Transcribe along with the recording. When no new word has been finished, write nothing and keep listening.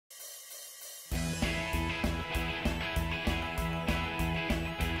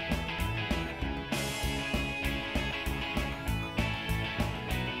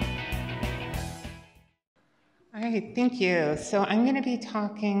All right, thank you. So I'm going to be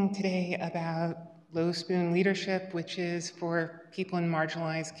talking today about low spoon leadership, which is for people in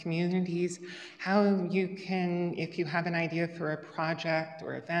marginalized communities, how you can, if you have an idea for a project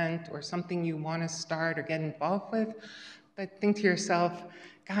or event or something you want to start or get involved with, but think to yourself,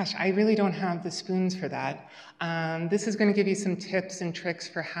 gosh, I really don't have the spoons for that. This is going to give you some tips and tricks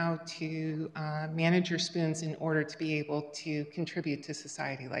for how to manage your spoons in order to be able to contribute to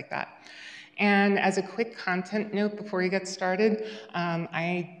society like that. And as a quick content note before you get started,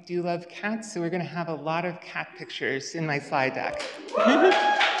 I do love cats, so we're going to have a lot of cat pictures in my slide deck.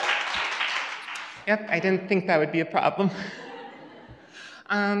 Yep, I didn't think that would be a problem.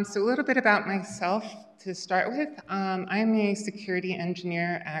 So a little bit about myself to start with. I'm a security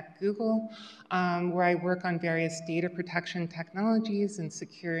engineer at Google, where I work on various data protection technologies and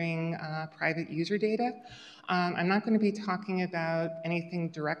securing private user data. I'm not going to be talking about anything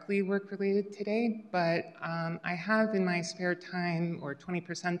directly work-related today, but I have in my spare time, or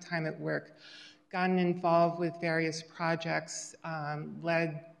 20% time at work, gotten involved with various projects,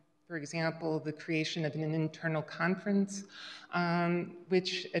 led, for example, the creation of an internal conference,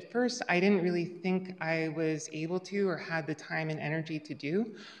 which at first I didn't really think I was able to or had the time and energy to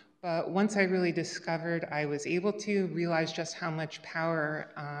do. But once I really discovered I was able to realize just how much power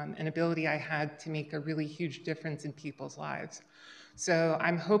and ability I had to make a really huge difference in people's lives. So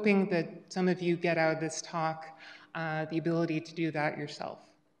I'm hoping that some of you get out of this talk the ability to do that yourself.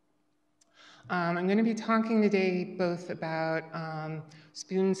 I'm going to be talking today both about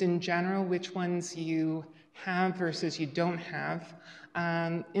spoons in general, which ones you have versus you don't have,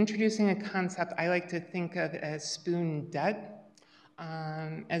 introducing a concept I like to think of as spoon debt,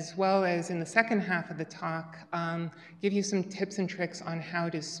 as well as in the second half of the talk, give you some tips and tricks on how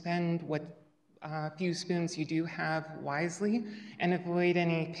to spend what few spoons you do have wisely and avoid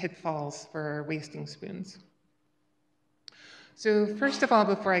any pitfalls for wasting spoons. So first of all,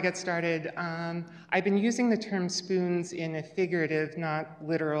 before I get started, I've been using the term spoons in a figurative, not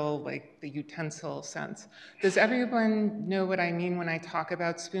literal, like the utensil sense. Does everyone know what I mean when I talk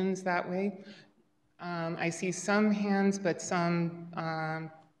about spoons that way? I see some hands, but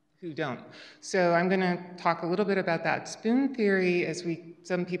some who don't. So I'm going to talk a little bit about that. Spoon theory, as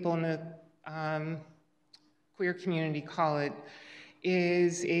some people in the queer community call it,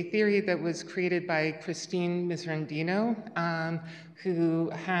 is a theory that was created by Christine Miserandino, who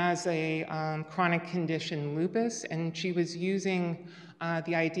has a chronic condition, lupus, and she was using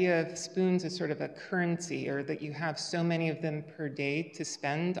the idea of spoons as sort of a currency, or that you have so many of them per day to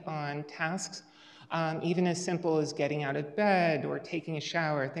spend on tasks, even as simple as getting out of bed or taking a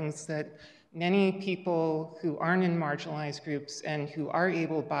shower, things that many people who aren't in marginalized groups and who are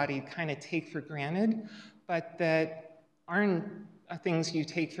able-bodied kind of take for granted, but that aren't things you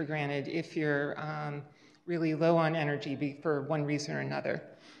take for granted if you're really low on energy for one reason or another.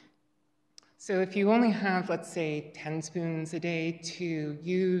 So if you only have, let's say, 10 spoons a day to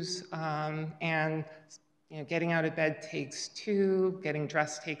use, and getting out of bed takes 2, getting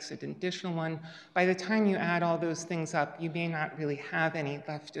dressed takes an additional 1, by the time you add all those things up, you may not really have any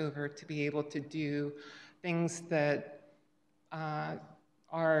left over to be able to do things that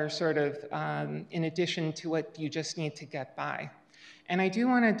are sort of in addition to what you just need to get by. And I do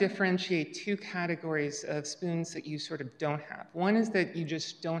want to differentiate 2 categories of spoons that you sort of don't have. One is that you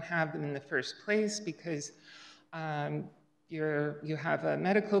just don't have them in the first place because you have a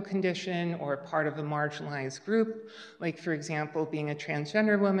medical condition or part of a marginalized group. Like, for example, being a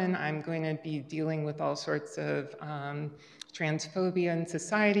transgender woman, I'm going to be dealing with all sorts of transphobia in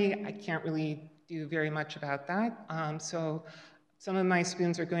society. I can't really do very much about that. So some of my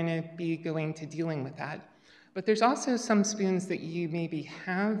spoons are going to be going to dealing with that. But there's also some spoons that you maybe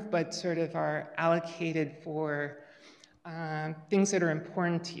have, but sort of are allocated for things that are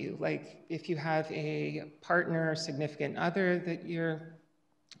important to you. Like if you have a partner or significant other that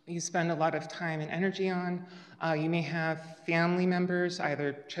you spend a lot of time and energy on. You may have family members,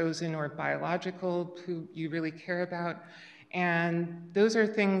 either chosen or biological, who you really care about. And those are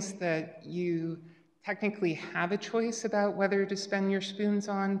things that you technically have a choice about whether to spend your spoons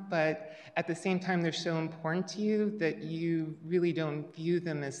on, but at the same time, they're so important to you that you really don't view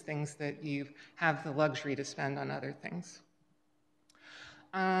them as things that you have the luxury to spend on other things.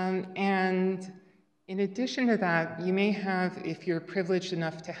 And in addition to that, you may have, if you're privileged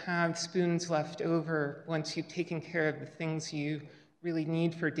enough to have spoons left over once you've taken care of the things you really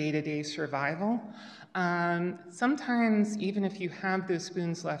need for day-to-day survival. Sometimes, even if you have those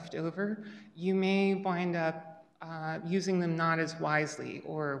spoons left over, you may wind up using them not as wisely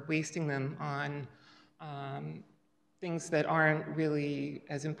or wasting them on things that aren't really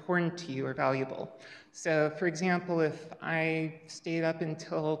as important to you or valuable. So for example, if I stayed up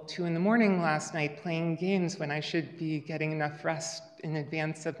until 2 in the morning last night playing games when I should be getting enough rest in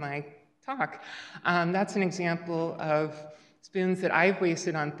advance of my talk, that's an example of spoons that I've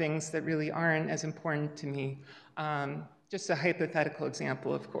wasted on things that really aren't as important to me. Just a hypothetical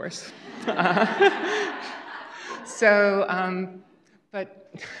example, of course.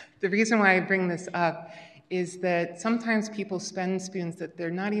 But the reason why I bring this up is that sometimes people spend spoons that they're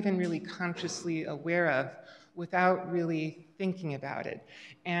not even really consciously aware of without really thinking about it.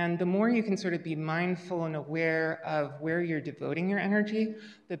 And the more you can sort of be mindful and aware of where you're devoting your energy,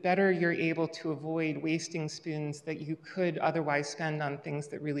 the better you're able to avoid wasting spoons that you could otherwise spend on things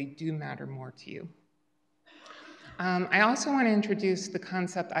that really do matter more to you. I also want to introduce the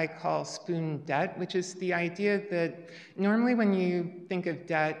concept I call spoon debt, which is the idea that normally when you think of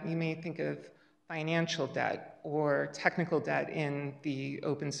debt, you may think of financial debt or technical debt in the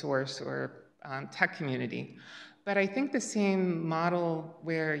open source or tech community. But I think the same model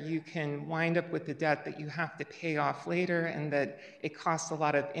where you can wind up with the debt that you have to pay off later and that it costs a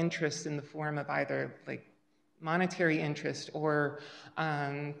lot of interest in the form of either like monetary interest or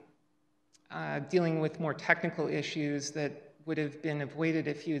dealing with more technical issues that would have been avoided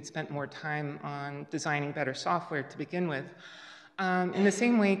if you had spent more time on designing better software to begin with. In the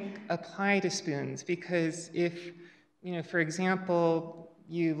same way, apply to spoons, because if, for example,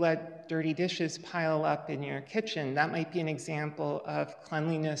 you let dirty dishes pile up in your kitchen, that might be an example of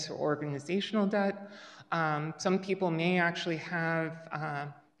cleanliness or organizational debt. Some people may actually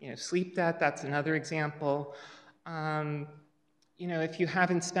have, sleep debt. That's another example. If you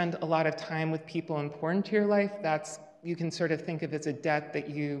haven't spent a lot of time with people important to your life, you can sort of think of as a debt that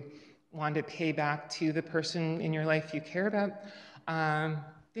you want to pay back to the person in your life you care about.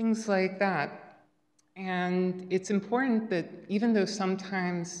 Things like that. And it's important that even though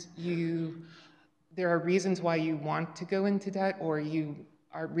sometimes there are reasons why you want to go into debt or you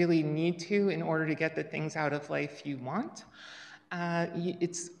really need to in order to get the things out of life you want,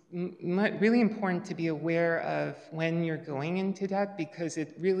 it's really important to be aware of when you're going into debt, because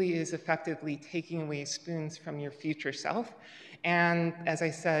it really is effectively taking away spoons from your future self. And as I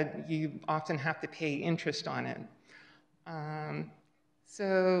said, you often have to pay interest on it.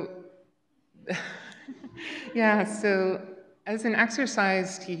 So as an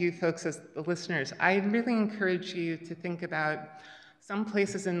exercise to you folks as the listeners, I really encourage you to think about some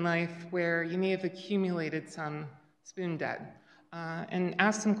places in life where you may have accumulated some spoon debt. And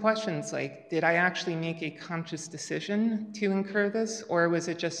ask some questions like, did I actually make a conscious decision to incur this, or was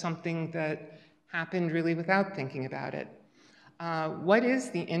it just something that happened really without thinking about it? What is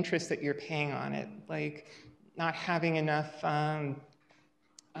the interest that you're paying on it? Like not having enough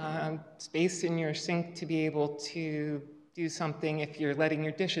space in your sink to be able to do something if you're letting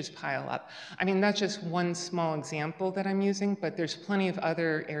your dishes pile up. I mean, that's just one small example that I'm using, but there's plenty of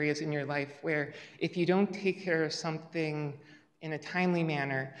other areas in your life where if you don't take care of something in a timely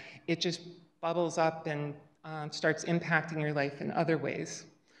manner, it just bubbles up and starts impacting your life in other ways.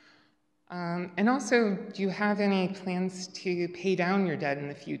 And also, do you have any plans to pay down your debt in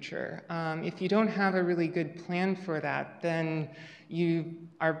the future? If you don't have a really good plan for that, then you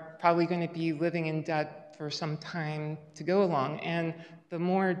are probably going to be living in debt for some time to go along. And the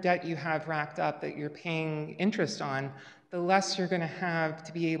more debt you have racked up that you're paying interest on, the less you're going to have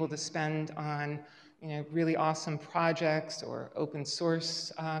to be able to spend on really awesome projects or open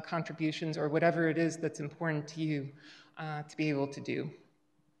source contributions or whatever it is that's important to you to be able to do.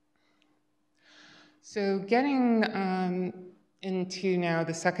 So getting into now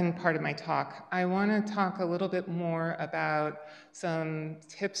the second part of my talk, I want to talk a little bit more about some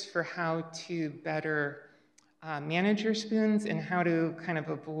tips for how to better manage your spoons and how to kind of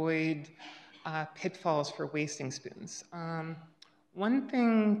avoid pitfalls for wasting spoons. One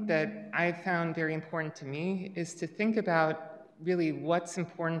thing that I've found very important to me is to think about really what's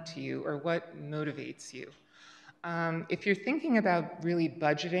important to you or what motivates you. If you're thinking about really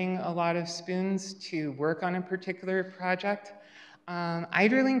budgeting a lot of spoons to work on a particular project,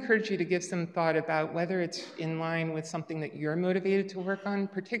 I'd really encourage you to give some thought about whether it's in line with something that you're motivated to work on,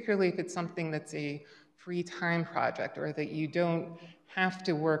 particularly if it's something that's a free time project or that you don't have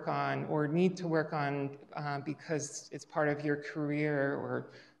to work on or need to work on because it's part of your career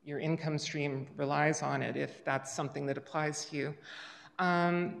or your income stream relies on it, if that's something that applies to you.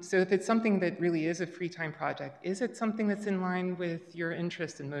 So if it's something that really is a free time project, is it something that's in line with your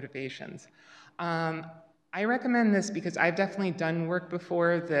interests and motivations? I recommend this because I've definitely done work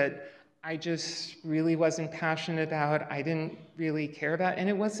before that I just really wasn't passionate about, I didn't really care about, and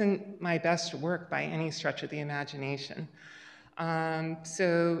it wasn't my best work by any stretch of the imagination.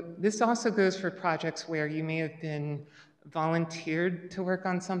 So this also goes for projects where you may have been volunteered to work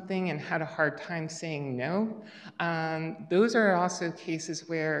on something and had a hard time saying no. Those are also cases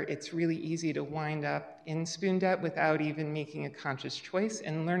where it's really easy to wind up in spoon debt without even making a conscious choice,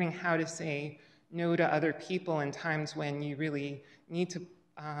 and learning how to say no to other people in times when you really need to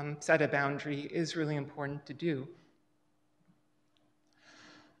set a boundary is really important to do.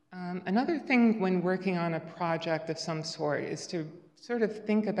 Another thing when working on a project of some sort is to sort of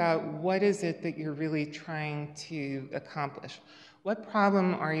think about what is it that you're really trying to accomplish. What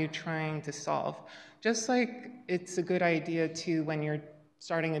problem are you trying to solve? Just like it's a good idea to, when you're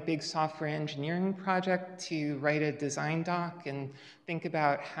starting a big software engineering project, to write a design doc and think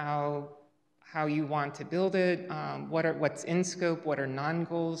about how you want to build it, what's in scope, what are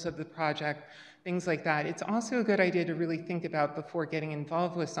non-goals of the project, things like that. It's also a good idea to really think about, before getting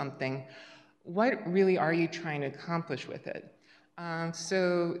involved with something, what really are you trying to accomplish with it?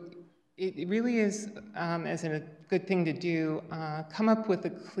 So it really is, as a good thing to do, come up with a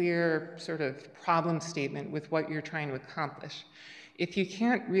clear sort of problem statement with what you're trying to accomplish. If you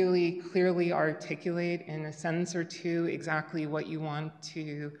can't really clearly articulate in a sentence or two exactly what you want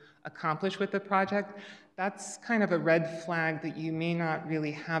to accomplish with the project, that's kind of a red flag that you may not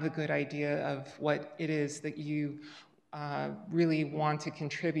really have a good idea of what it is that you really want to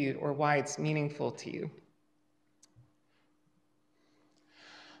contribute, or why it's meaningful to you.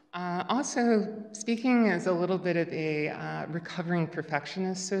 Also, speaking as a little bit of a recovering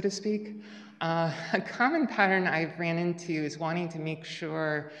perfectionist, so to speak, a common pattern I've ran into is wanting to make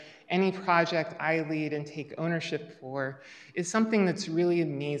sure any project I lead and take ownership for is something that's really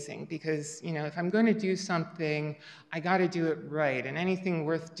amazing, because, you know, if I'm going to do something, I got to do it right, and anything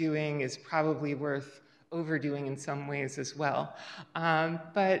worth doing is probably worth overdoing in some ways as well.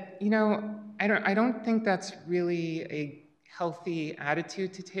 But, you know, I don't think that's really a healthy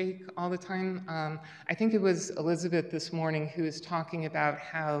attitude to take all the time. I think it was Elizabeth this morning who was talking about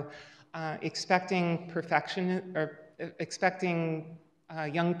how expecting perfection, or expecting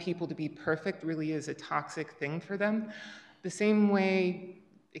young people to be perfect, really is a toxic thing for them. The same way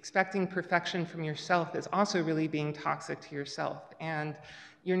expecting perfection from yourself is also really being toxic to yourself. And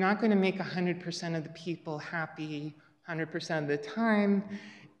you're not going to make 100% of the people happy 100% of the time,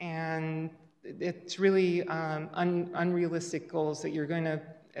 and it's really unrealistic goals that you're going to,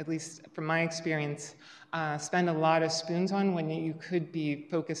 at least from my experience, spend a lot of spoons on, when you could be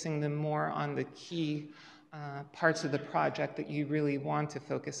focusing them more on the key parts of the project that you really want to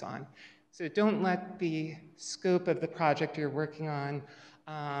focus on. So don't let the scope of the project you're working on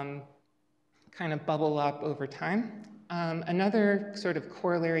kind of bubble up over time. Another sort of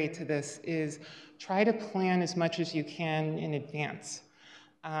corollary to this is try to plan as much as you can in advance.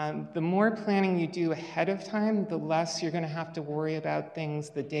 The more planning you do ahead of time, the less you're going to have to worry about things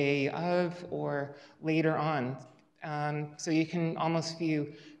the day of or later on. So you can almost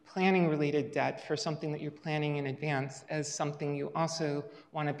view planning-related debt for something that you're planning in advance as something you also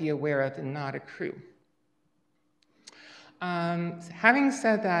want to be aware of and not accrue. Having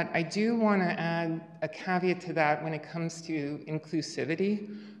said that, I do want to add a caveat to that when it comes to inclusivity.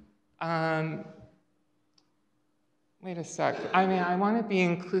 Wait a sec. I mean, I want to be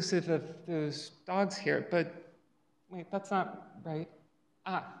inclusive of those dogs here, but wait, that's not right.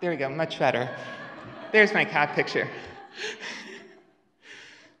 Ah, there we go, much better. There's my cat picture.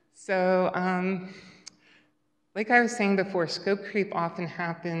 So, like I was saying before, scope creep often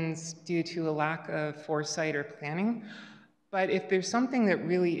happens due to a lack of foresight or planning. But if there's something that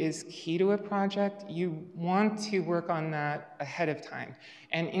really is key to a project, you want to work on that ahead of time.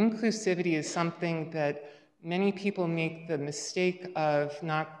 And inclusivity is something that many people make the mistake of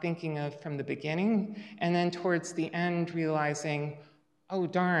not thinking of from the beginning, and then towards the end realizing, oh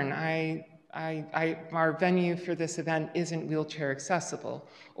darn, our venue for this event isn't wheelchair accessible,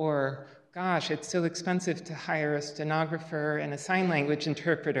 or gosh, it's so expensive to hire a stenographer and a sign language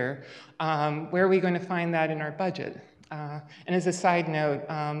interpreter. Where are we going to find that in our budget? And as a side note,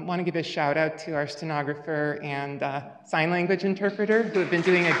 want to give a shout out to our stenographer and sign language interpreter, who have been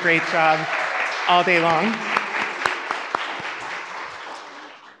doing a great job all day long.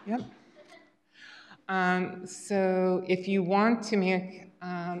 Yep. So if you want to make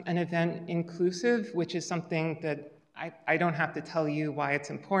an event inclusive, which is something that I don't have to tell you why it's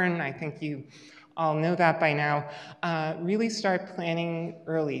important, I think you all know that by now, really start planning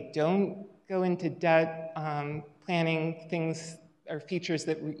early. Don't go into debt planning things or features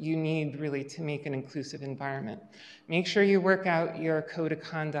that you need really to make an inclusive environment. Make sure you work out your code of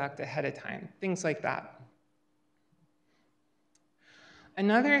conduct ahead of time, things like that.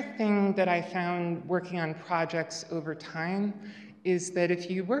 Another thing that I found working on projects over time is that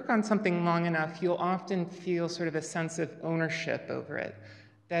if you work on something long enough, you'll often feel sort of a sense of ownership over it,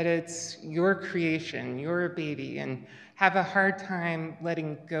 that it's your creation, your baby, and have a hard time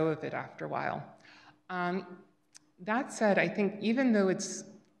letting go of it after a while. That said, I think even though it's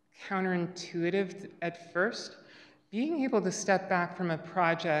counterintuitive at first, being able to step back from a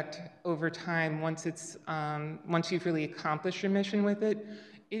project over time once you've really accomplished your mission with it,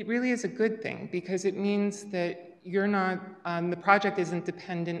 it really is a good thing because it means that you're not, the project isn't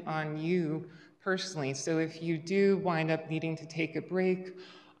dependent on you personally. So if you do wind up needing to take a break,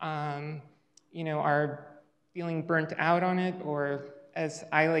 are feeling burnt out on it, or as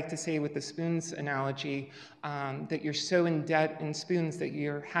I like to say with the spoons analogy, that you're so in debt in spoons that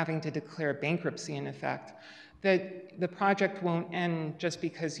you're having to declare bankruptcy in effect, that the project won't end just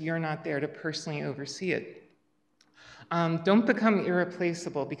because you're not there to personally oversee it. Don't become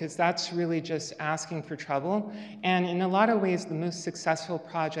irreplaceable, because that's really just asking for trouble. And in a lot of ways, the most successful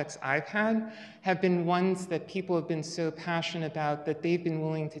projects I've had have been ones that people have been so passionate about that they've been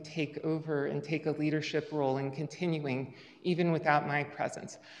willing to take over and take a leadership role in continuing, even without my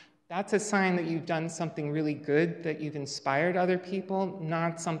presence. That's a sign that you've done something really good, that you've inspired other people,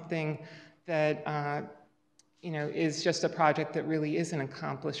 not something that is just a project that really isn't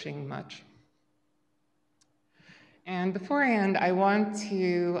accomplishing much. And before I end, I want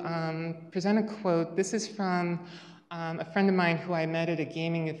to present a quote. This is from a friend of mine who I met at a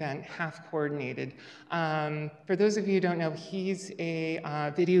gaming event, Half Coordinated. For those of you who don't know, he's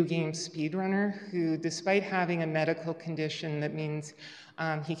a video game speedrunner who, despite having a medical condition that means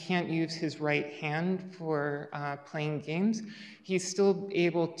he can't use his right hand for playing games, he's still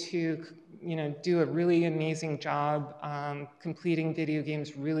able to do a really amazing job completing video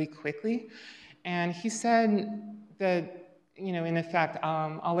games really quickly. And he said that, in effect,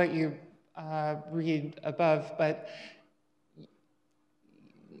 I'll let you read above, but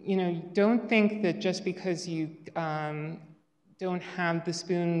don't think that just because you don't have the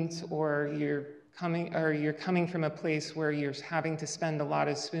spoons, or you're coming from a place where you're having to spend a lot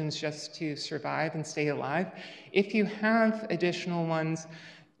of spoons just to survive and stay alive. If you have additional ones,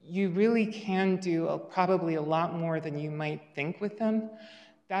 you really can do probably a lot more than you might think with them.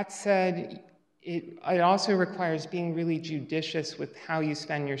 That said, it also requires being really judicious with how you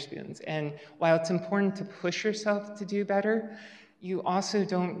spend your spoons. And while it's important to push yourself to do better, you also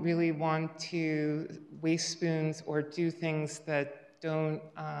don't really want to waste spoons or do things that don't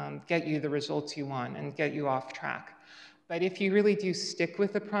get you the results you want and get you off track. But if you really do stick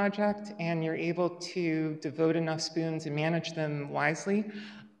with the project and you're able to devote enough spoons and manage them wisely,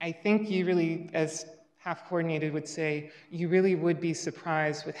 I think you really, as Half Coordinated would say, you really would be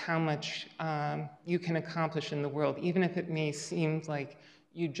surprised with how much you can accomplish in the world, even if it may seem like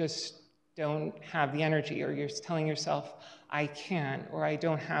you just don't have the energy, or you're telling yourself, I can't, or I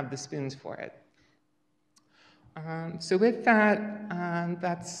don't have the spoons for it. So with that,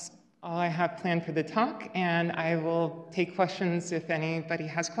 that's all I have planned for the talk, and I will take questions if anybody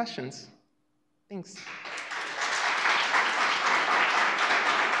has questions. Thanks.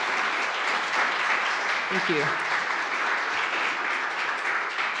 Thank you.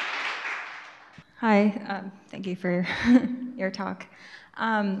 Hi, thank you for your talk.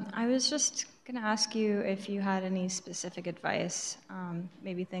 I was just going to ask you if you had any specific advice,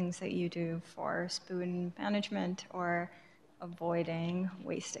 maybe things that you do for spoon management or avoiding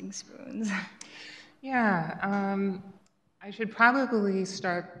wasting spoons. Yeah, I should probably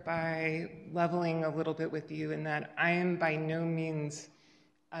start by leveling a little bit with you in that I am by no means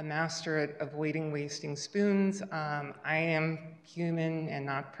a master at avoiding wasting spoons. I am human and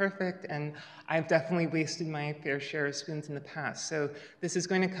not perfect, and I've definitely wasted my fair share of spoons in the past. So this is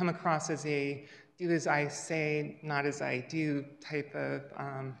going to come across as a do as I say, not as I do type of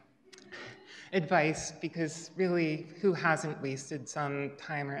advice, because really, who hasn't wasted some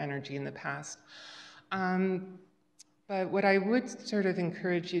time or energy in the past? But what I would sort of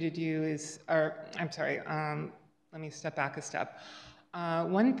encourage you to do is, let me step back a step.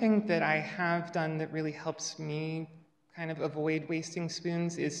 One thing that I have done that really helps me kind of avoid wasting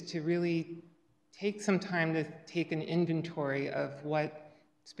spoons is to really take some time to take an inventory of what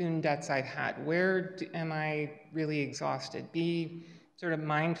spoon debts I've had. Where am I really exhausted? Be sort of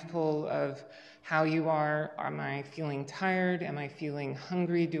mindful of how you are. Am I feeling tired? Am I feeling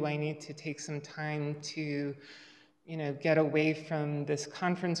hungry? Do I need to take some time to get away from this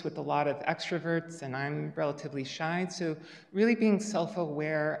conference with a lot of extroverts, and I'm relatively shy. So really being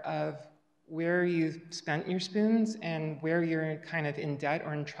self-aware of where you've spent your spoons and where you're kind of in debt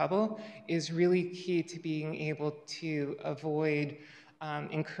or in trouble is really key to being able to avoid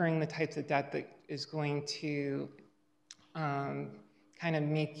incurring the types of debt that is going to kind of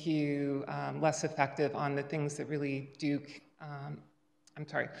make you less effective on the things that really do,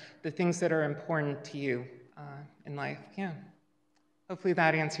 the things that are important to you in life. Yeah. Hopefully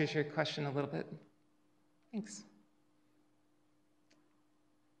that answers your question a little bit. Thanks.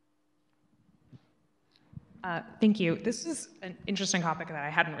 Thank you. This is an interesting topic that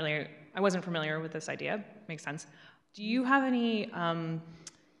I wasn't familiar with this idea. Makes sense. Do you have any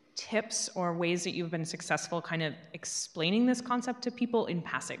tips or ways that you've been successful kind of explaining this concept to people in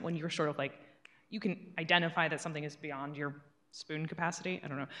passing when you're sort of like, you can identify that something is beyond your spoon capacity? I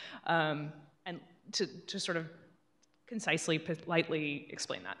don't know. And to sort of concisely, politely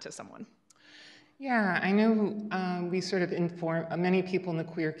explain that to someone. Yeah, I know we sort of inform, many people in the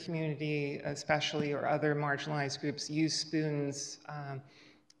queer community especially, or other marginalized groups, use spoons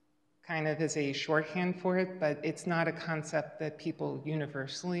kind of as a shorthand for it, but it's not a concept that people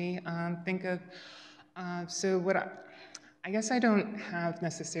universally think of. So I guess I don't have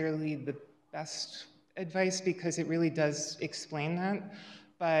necessarily the best advice because it really does explain that,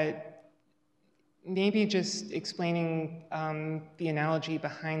 but maybe just explaining the analogy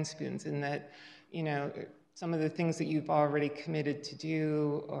behind spoons in that, some of the things that you've already committed to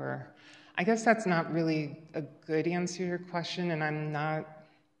do, or I guess that's not really a good answer to your question, and I'm not,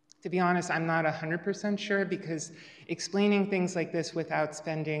 to be honest, I'm not 100% sure, because explaining things like this without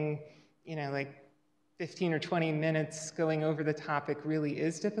spending, like 15 or 20 minutes going over the topic really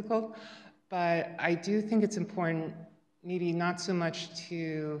is difficult. But I do think it's important, maybe not so much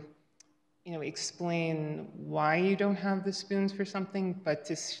to, explain why you don't have the spoons for something, but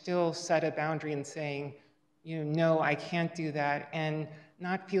to still set a boundary and saying, no, I can't do that, and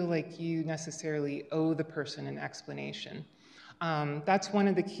not feel like you necessarily owe the person an explanation. That's one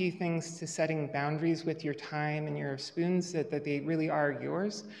of the key things to setting boundaries with your time and your spoons, that they really are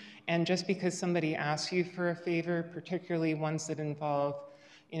yours. And just because somebody asks you for a favor, particularly ones that involve,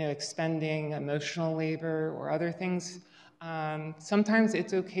 expending emotional labor or other things, sometimes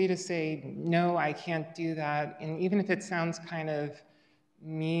it's okay to say, no, I can't do that. And even if it sounds kind of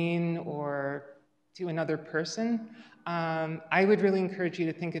mean or to another person, I would really encourage you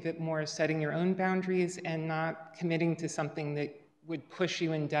to think of it more as setting your own boundaries and not committing to something that would push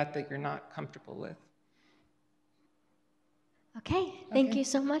you in debt that you're not comfortable with. Okay, thank you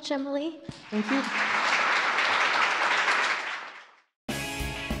so much, Emily. Thank you.